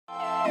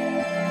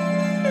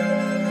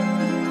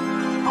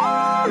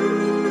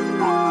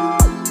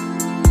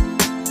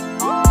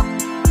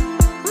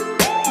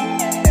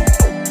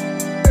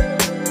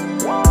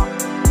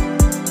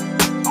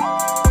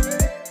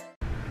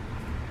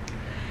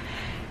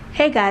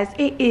Hey guys,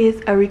 it is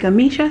Arika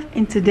Misha,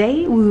 and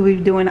today we will be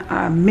doing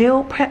our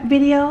meal prep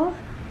video.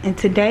 And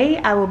today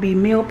I will be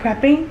meal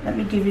prepping. Let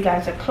me give you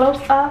guys a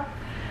close-up.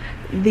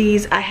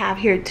 These, I have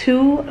here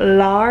 2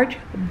 large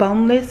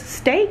boneless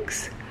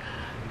steaks,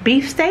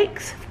 beef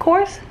steaks, of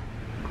course.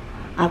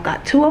 I've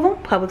got 2 of them.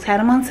 Publix had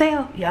them on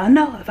sale. Y'all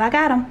know if I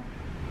got them.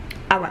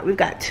 Alright, we've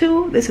got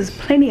 2. This is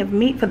plenty of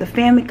meat for the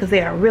family because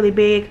they are really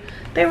big.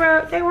 They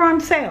were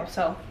on sale,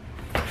 so.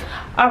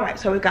 Alright,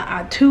 so we've got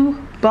our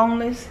 2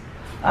 boneless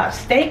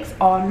steaks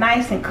all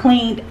nice and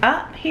cleaned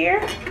up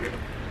here.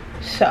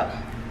 So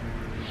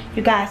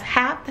you guys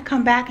have to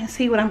come back and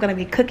see what I'm going to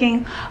be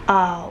cooking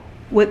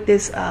with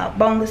this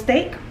boneless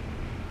steak.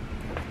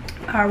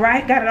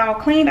 Alright, got it all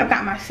cleaned. I've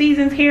got my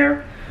seasons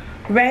here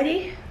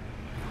ready.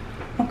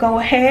 I'll go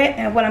ahead,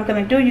 and what I'm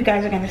going to do, you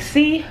guys are going to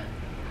see.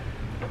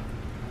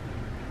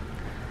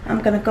 I'm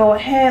going to go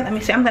ahead, let me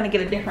see, I'm going to get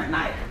a different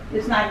knife.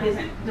 This knife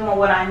isn't doing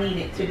what I need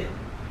it to do.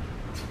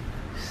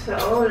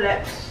 So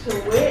let's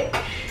switch.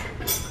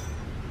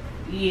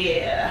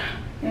 Yeah,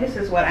 this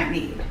is what I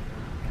need.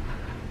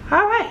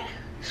 All right,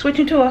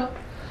 switching to a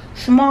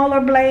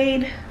smaller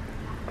blade.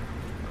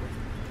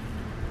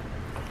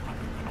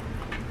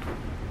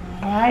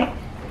 All right,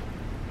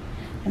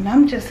 and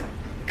I'm just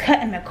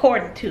cutting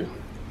according to,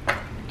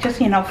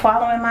 just, you know,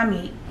 following my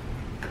meat.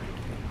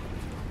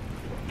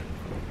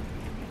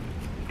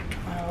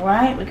 All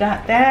right, we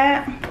got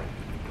that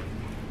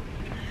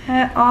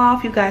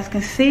off. You guys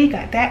can see,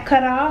 got that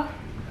cut off.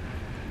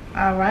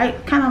 All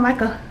right, kind of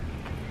like a,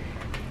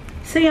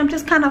 see, I'm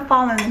just kind of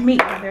following the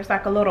meat. There's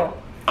like a little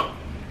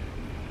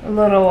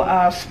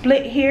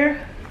split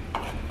here.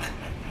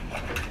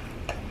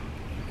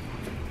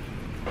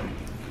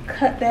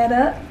 Cut that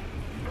up.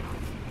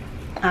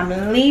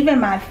 I'm leaving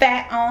my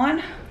fat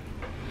on.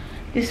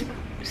 This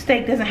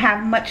steak doesn't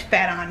have much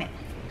fat on it,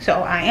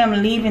 so I am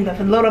leaving the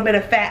little bit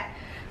of fat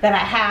that I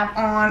have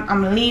on.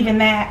 I'm leaving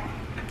that.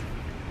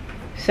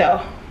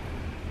 So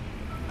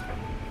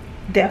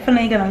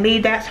definitely gonna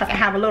leave that so I can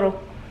have a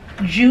little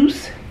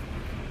juice.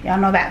 Y'all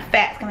know that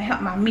fat's gonna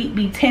help my meat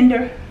be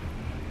tender.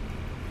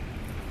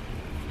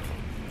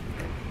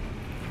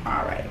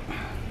 All right.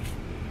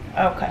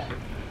 Okay.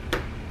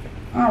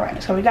 All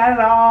right. So we got it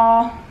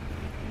all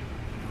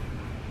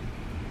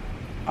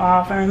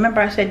off. And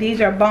remember, I said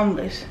these are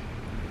boneless.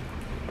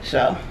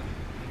 So.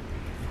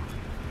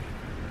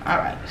 All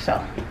right.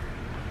 So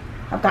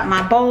I've got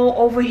my bowl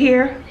over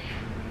here.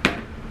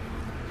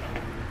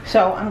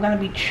 So I'm gonna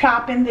be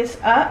chopping this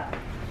up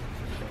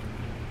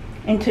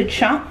into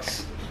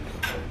chunks.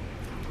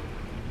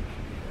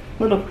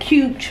 Little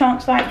cube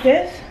chunks like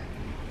this.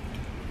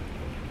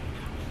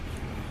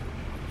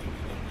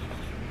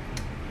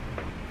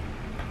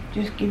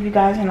 Just give you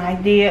guys an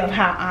idea of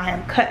how I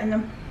am cutting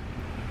them.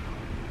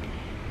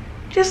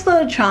 Just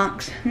little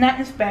chunks,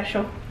 nothing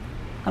special.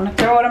 I'm gonna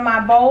throw it in my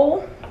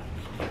bowl.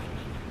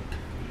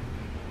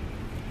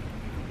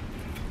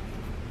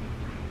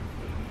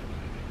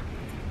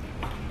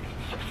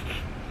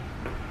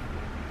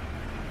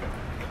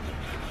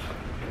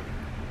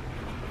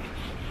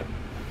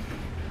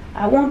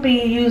 I won't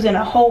be using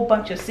a whole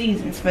bunch of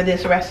seasons for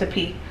this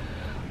recipe,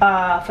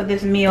 for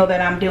this meal that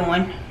I'm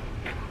doing.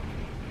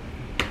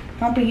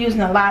 Won't be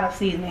using a lot of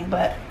seasoning,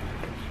 but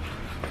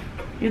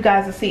you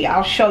guys will see.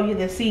 I'll show you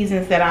the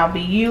seasons that I'll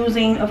be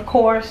using, of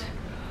course,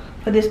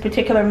 for this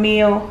particular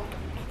meal.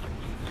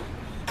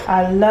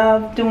 I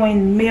love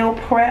doing meal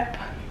prep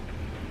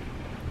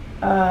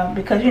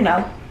because, you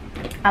know,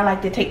 I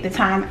like to take the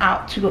time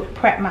out to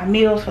prep my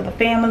meals for the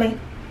family.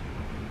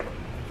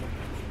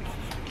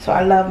 So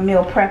I love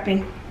meal prepping.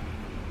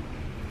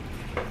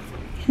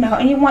 You know,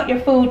 and you want your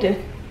food to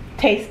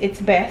taste its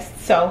best,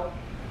 so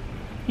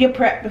you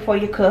prep before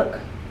you cook.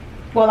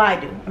 Well, I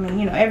do. I mean,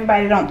 you know,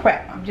 everybody don't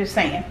prep. I'm just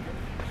saying.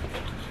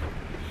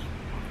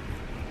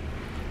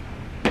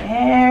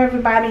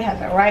 Everybody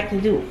has a right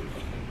to do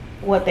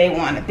what they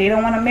want. If they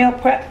don't want to meal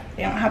prep,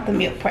 they don't have to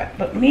meal prep.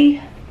 But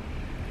me,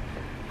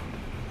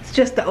 it's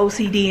just the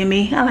OCD in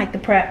me. I like to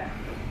prep.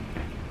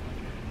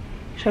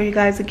 Show you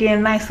guys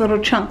again, nice little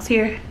chunks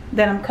here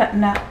that I'm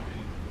cutting up.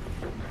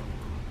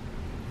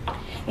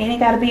 Ain't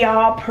gotta be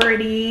all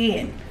pretty,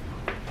 and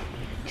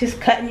just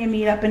cutting your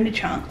meat up into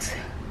chunks.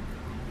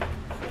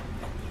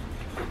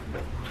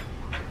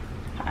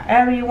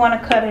 However you want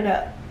to cut it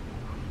up.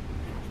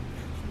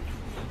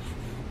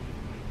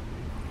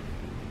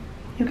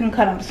 You can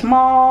cut them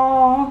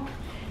small,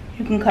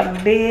 you can cut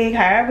them big,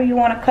 however you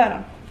want to cut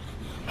them.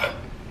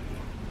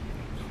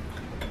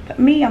 But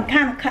me, I'm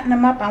kind of cutting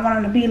them up. I want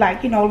them to be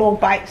like, you know, a little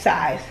bite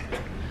size.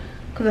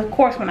 Because of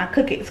course when I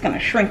cook it, it's going to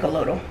shrink a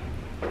little.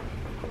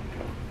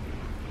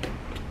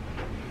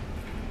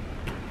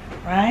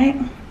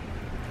 Right?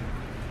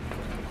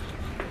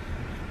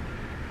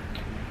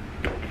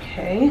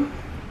 Okay.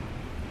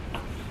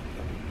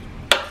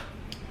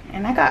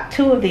 And I got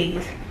 2 of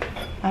these.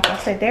 Like I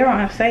said, they were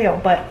on sale,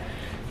 but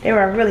they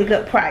were a really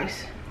good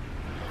price.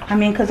 I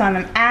mean, because on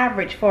an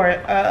average for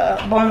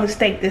a boneless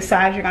steak this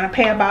size, you're going to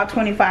pay about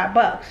 25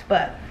 bucks.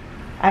 But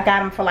I got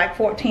them for like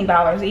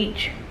 $14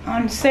 each.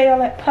 On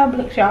sale at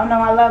Publix. Y'all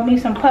know I love me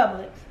some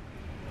Publix.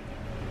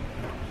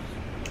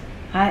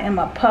 I am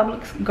a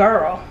Publix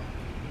girl.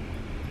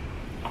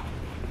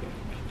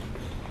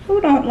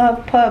 Who don't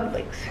love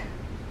Publix?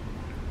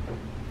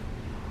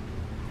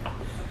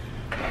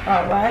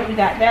 Alright, we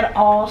got that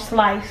all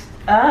sliced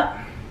up.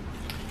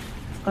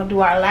 Gonna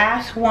do our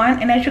last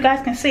one, and as you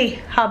guys can see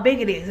how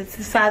big it is. It's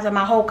the size of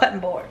my whole cutting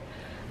board.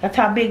 That's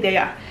how big they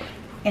are.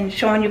 And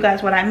showing you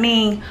guys what I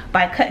mean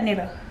by cutting it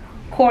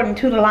according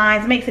to the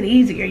lines makes it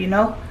easier, you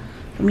know,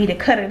 for me to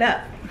cut it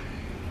up.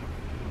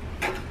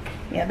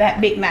 Yeah,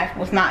 that big knife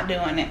was not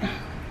doing it.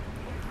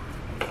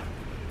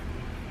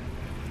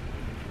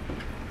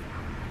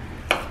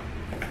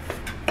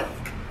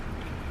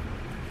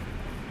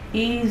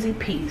 Easy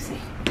peasy.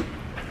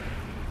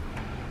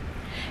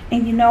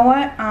 And you know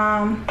what,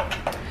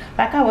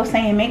 like I was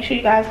saying, make sure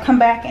you guys come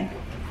back and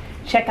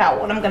check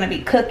out what I'm gonna be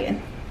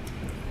cooking.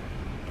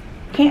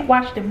 Can't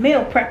watch the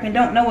meal prep and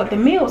don't know what the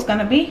meal is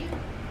gonna be.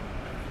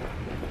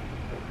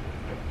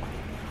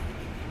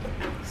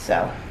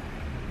 So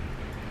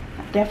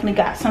I definitely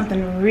got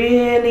something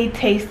really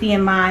tasty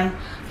in mind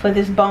for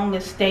this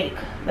boneless steak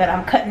that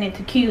I'm cutting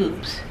into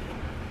cubes.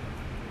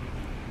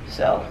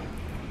 So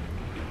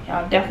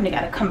y'all definitely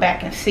got to come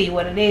back and see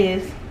what it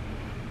is.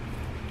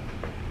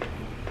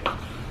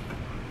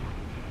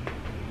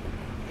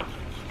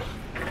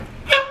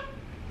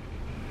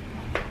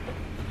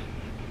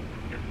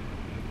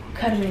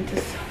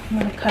 I'm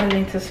going to cut it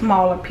into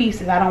smaller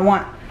pieces. I don't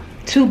want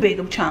too big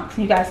of chunks.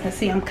 You guys can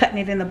see I'm cutting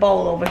it in the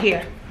bowl over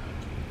here.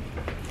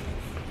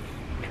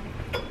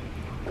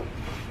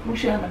 We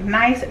should have a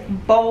nice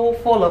bowl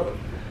full of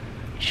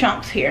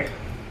chunks here.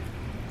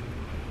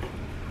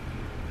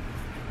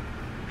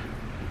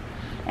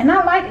 And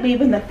I like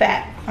leaving the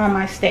fat on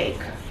my steak.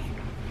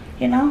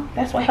 You know,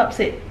 that's what helps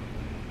it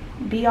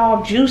be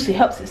all juicy,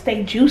 helps it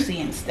stay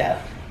juicy and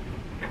stuff.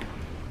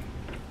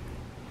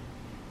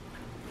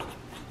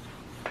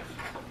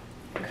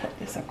 Cut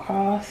this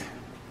across.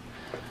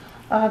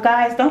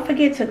 Guys, don't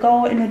forget to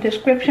go in the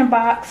description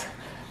box.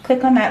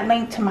 Click on that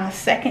link to my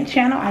second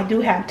channel. I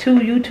do have 2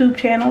 YouTube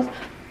channels.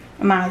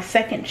 My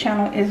second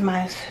channel is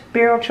my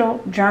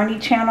spiritual journey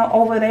channel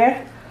over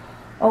there.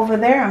 Over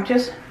there, I'm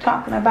just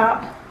talking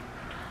about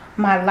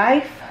my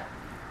life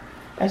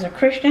as a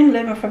Christian,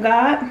 living for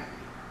God.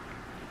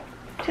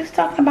 Just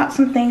talking about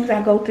some things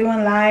I go through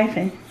in life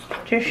and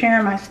just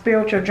sharing my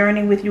spiritual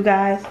journey with you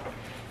guys.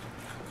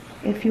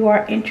 If you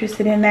are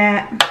interested in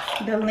that,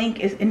 the link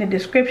is in the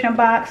description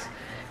box.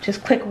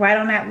 Just click right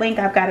on that link.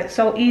 I've got it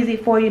so easy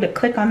for you to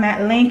click on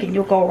that link and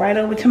you'll go right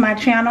over to my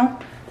channel.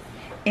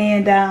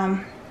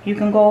 And you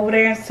can go over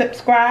there and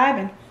subscribe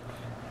and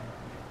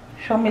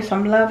show me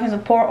some love and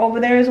support over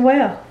there as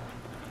well.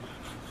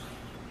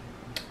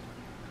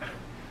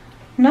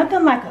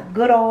 Nothing like a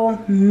good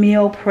old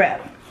meal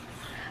prep.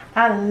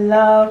 I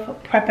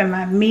love prepping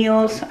my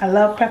meals. I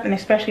love prepping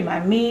especially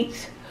my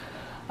meats.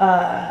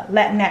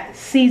 Letting that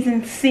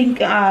season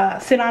sit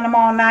on them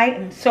all night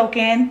and soak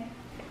in.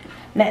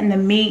 Letting the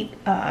meat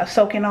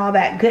soak in all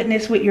that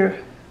goodness with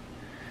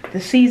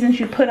the seasons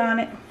you put on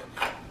it.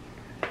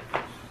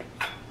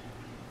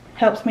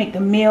 Helps make the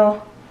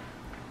meal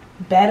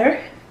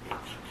better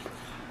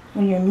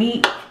when your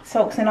meat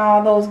soaks in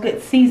all those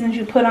good seasons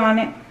you put on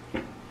it.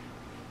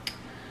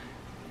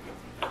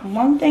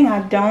 One thing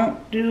I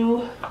don't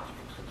do,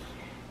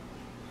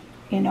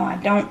 you know, I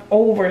don't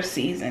over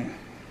season.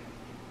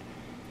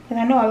 Because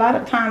I know a lot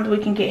of times we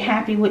can get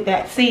happy with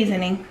that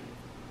seasoning.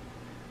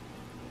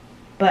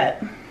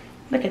 But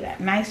look at that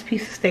nice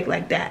piece of steak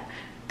like that.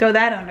 Throw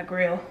that on the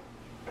grill.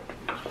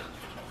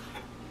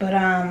 But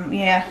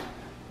yeah,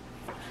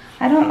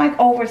 I don't like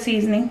over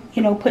seasoning,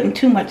 you know, putting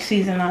too much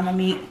seasoning on the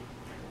meat.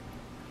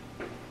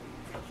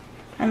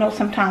 I know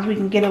sometimes we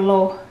can get a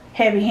little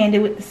heavy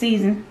handed with the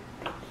season.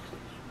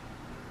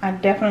 I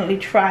definitely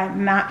try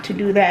not to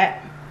do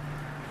that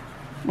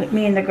with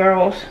me and the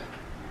girls,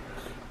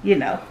 you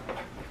know.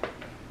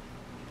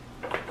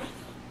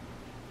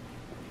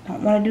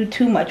 Don't want to do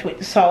too much with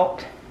the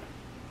salt.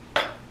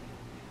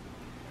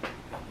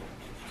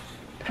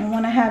 Don't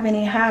want to have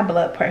any high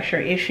blood pressure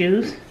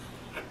issues.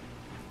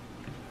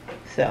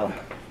 So,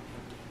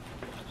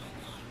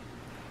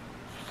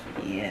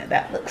 yeah,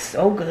 that looks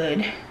so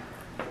good.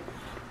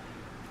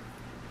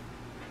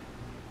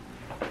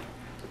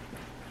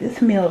 This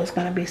meal is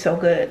going to be so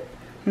good.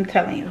 I'm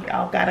telling you,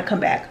 y'all got to come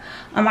back.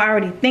 I'm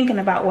already thinking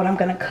about what I'm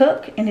going to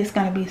cook, and it's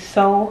going to be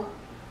so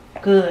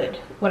good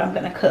what I'm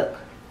going to cook.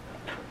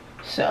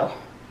 So,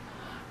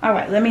 all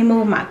right, let me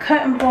move my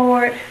cutting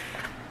board.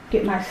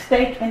 Get my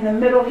steak in the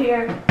middle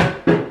here.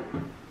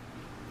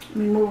 Let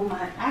me move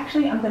my,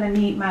 actually, I'm going to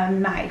need my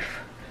knife.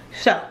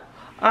 So,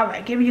 all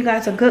right, giving you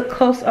guys a good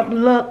close-up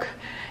look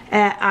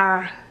at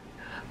our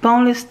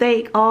boneless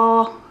steak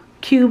all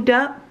cubed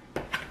up.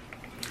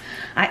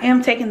 I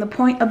am taking the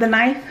point of the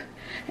knife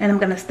And I'm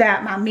gonna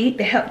stab my meat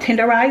to help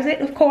tenderize it,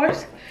 of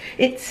course.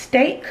 It's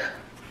steak.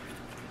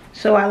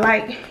 So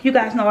you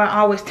guys know I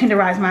always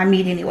tenderize my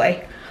meat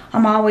anyway.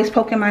 I'm always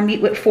poking my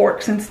meat with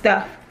forks and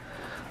stuff.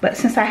 But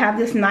since I have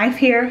this knife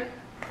here,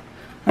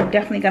 I'm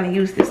definitely gonna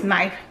use this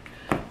knife.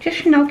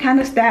 Just, you know,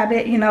 kind of stab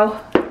it, you know,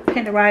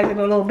 tenderize it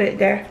a little bit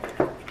there.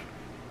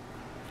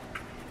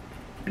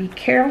 Be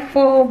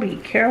careful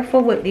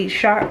with these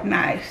sharp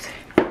knives.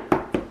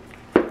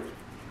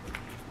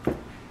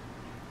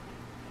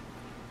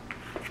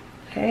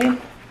 Okay.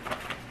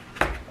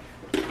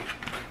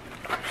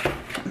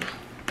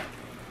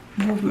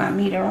 Move my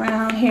meat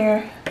around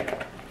here.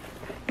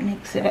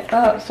 Mix it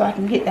up so I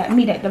can get that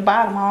meat at the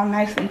bottom all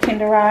nicely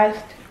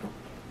tenderized.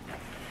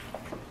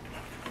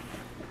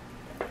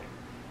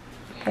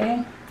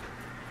 Okay.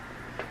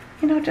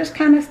 You know, just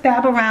kind of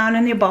stab around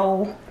in your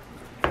bowl.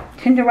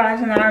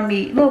 Tenderizing our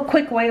meat. Little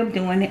quick way of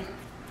doing it.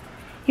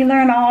 You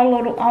learn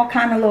all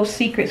kind of little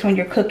secrets when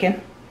you're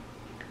cooking.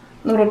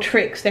 Little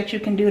tricks that you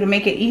can do to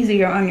make it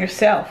easier on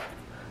yourself.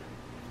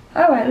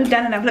 Alright, we've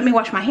done enough. Let me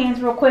wash my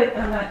hands real quick.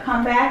 I'm going to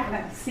come back and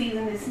I'm going to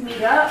season this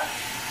meat up.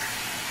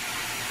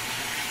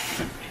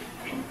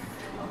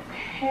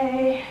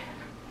 Okay.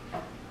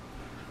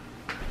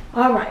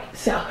 Alright,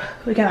 so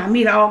we got our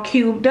meat all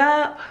cubed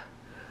up.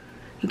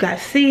 You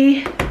guys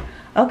see?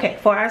 Okay,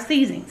 for our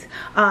seasonings.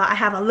 I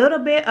have a little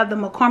bit of the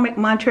McCormick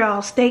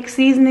Montreal steak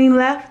seasoning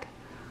left.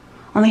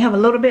 Only have a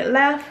little bit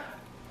left.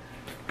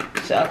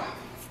 So,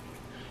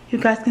 you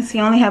guys can see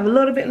I only have a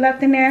little bit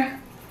left in there.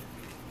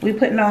 We're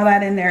putting all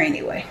that in there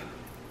anyway.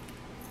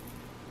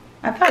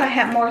 I thought I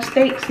had more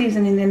steak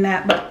seasoning than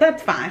that, but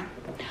that's fine.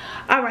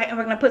 Alright, and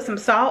we're going to put some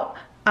salt.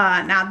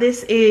 Now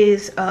this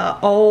is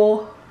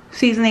old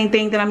seasoning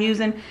thing that I'm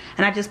using.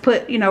 And I just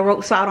put, you know,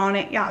 rope salt on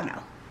it. Y'all know.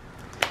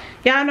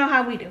 Y'all know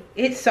how we do.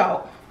 It's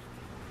salt.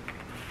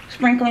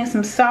 Sprinkling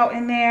some salt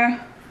in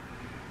there.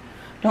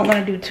 Don't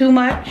want to do too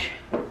much.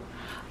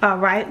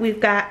 Alright, we've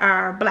got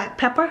our black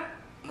pepper.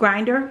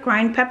 Grind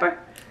pepper.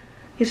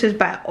 This is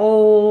by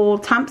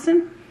Old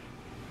Thompson.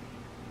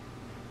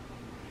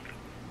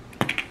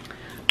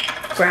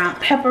 Ground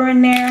pepper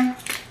in there.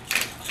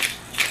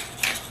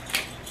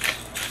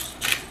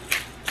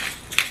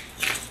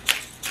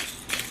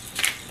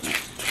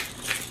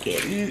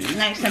 Get a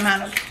nice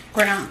amount of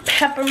ground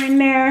pepper in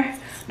there.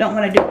 Don't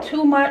want to do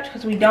too much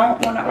because we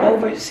don't want to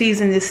over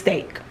season this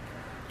steak.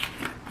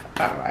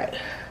 Alright.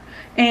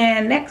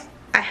 And next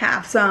I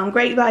have some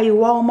Great Value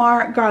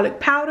Walmart garlic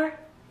powder.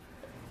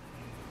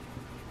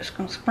 Just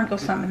going to sprinkle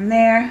some in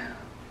there.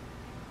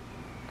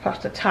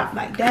 Across the top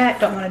like that.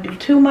 Don't want to do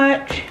too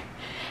much.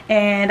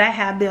 And I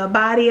have the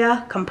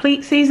Abadia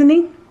Complete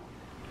Seasoning.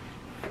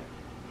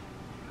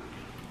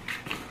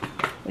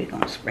 We're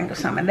going to sprinkle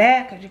some of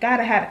that because you got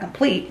to have it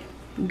complete.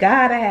 You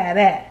got to have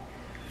that.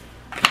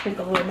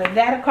 Sprinkle a little bit of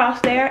that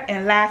across there.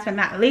 And last but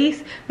not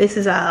least, this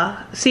is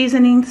a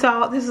seasoning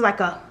salt. This is like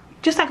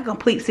just like a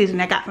complete seasoning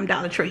I got from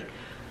Dollar Tree.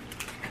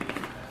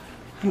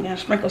 I'm going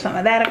to sprinkle some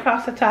of that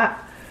across the top.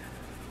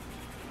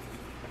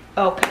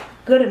 Okay,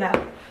 good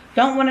enough.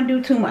 Don't want to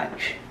do too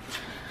much.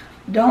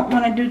 Don't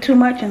want to do too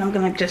much. And I'm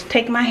going to just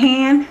take my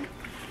hand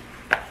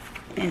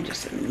and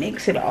just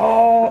mix it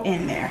all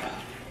in there.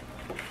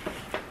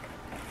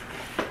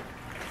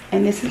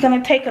 And this is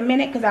going to take a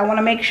minute because I want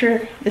to make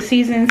sure the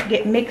seasonings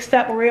get mixed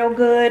up real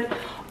good.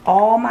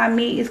 All my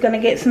meat is going to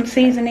get some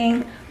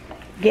seasoning.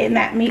 Getting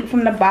that meat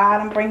from the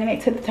bottom, bringing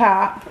it to the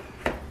top.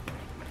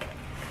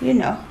 You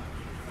know.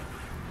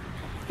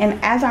 And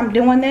as I'm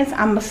doing this,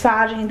 I'm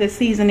massaging the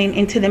seasoning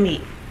into the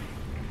meat.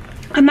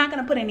 I'm not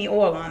going to put any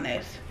oil on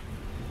this.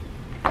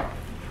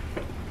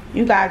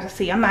 You guys will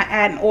see. I'm not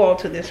adding oil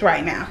to this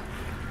right now.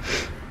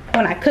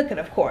 When I cook it,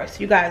 of course,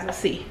 you guys will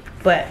see.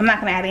 But I'm not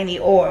going to add any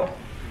oil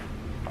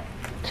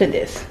to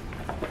this.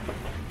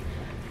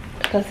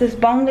 Because this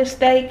boneless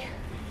steak,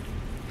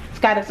 it's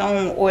got its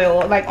own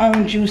oil, like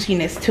own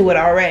juiciness to it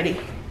already.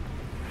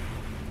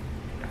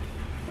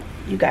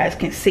 You guys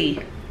can see.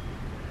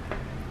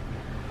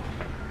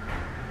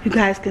 You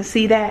guys can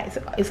see that.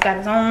 It's got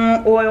its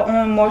own oil,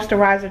 own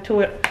moisturizer to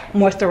it.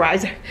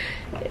 Moisturizer.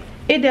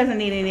 It doesn't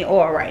need any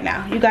oil right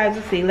now. You guys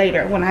will see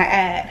later when I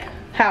add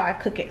how I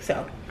cook it.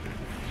 So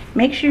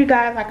make sure you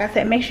guys, like I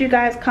said, make sure you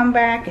guys come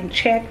back and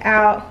check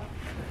out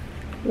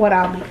what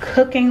I'll be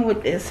cooking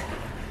with this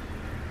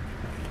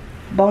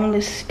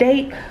boneless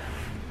steak,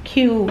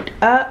 cubed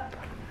up.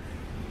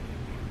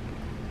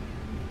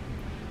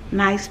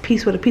 Nice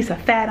piece with a piece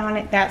of fat on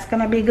it. That's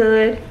gonna be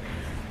good.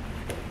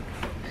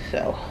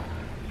 So,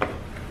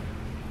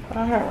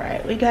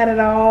 alright, we got it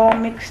all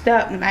mixed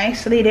up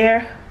nicely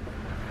there.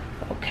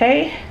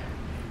 Okay.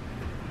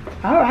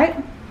 Alright.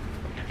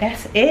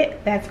 That's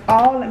it. That's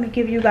all. Let me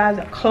give you guys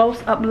a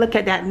close-up look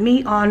at that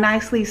meat all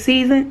nicely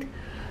seasoned.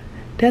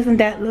 Doesn't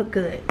that look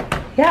good?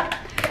 Yep.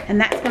 And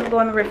that's going to go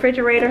in the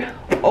refrigerator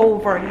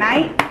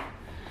overnight.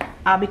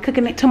 I'll be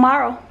cooking it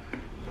tomorrow.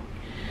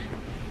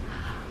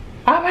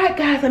 Alright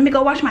guys, let me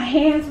go wash my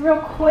hands real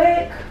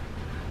quick.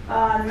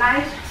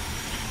 Nice,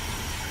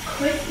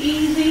 quick,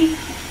 easy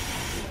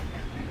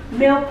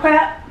meal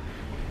prep.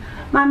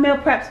 My meal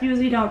preps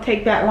usually don't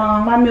take that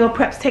long. My meal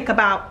preps take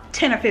about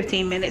 10 or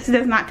 15 minutes. It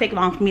does not take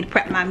long for me to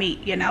prep my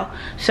meat, you know.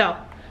 So,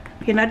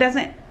 you know, it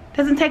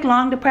doesn't take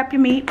long to prep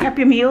your meat, prep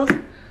your meals.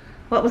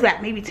 What was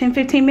that? Maybe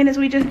 10-15 minutes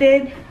we just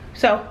did.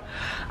 So,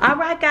 all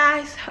right,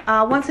 guys.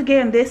 Once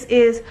again, this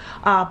is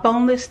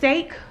boneless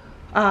steak,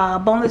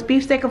 boneless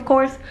beef steak, of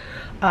course.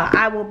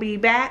 I will be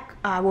back.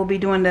 I will be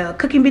doing the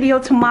cooking video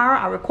tomorrow.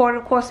 I'll record it,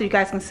 of course, so you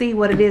guys can see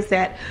what it is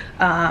that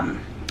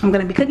I'm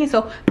going to be cooking.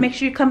 So make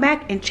sure you come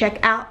back and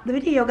check out the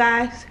video,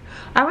 guys.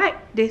 All right,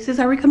 this is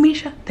Arika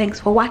Misha. Thanks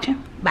for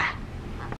watching. Bye.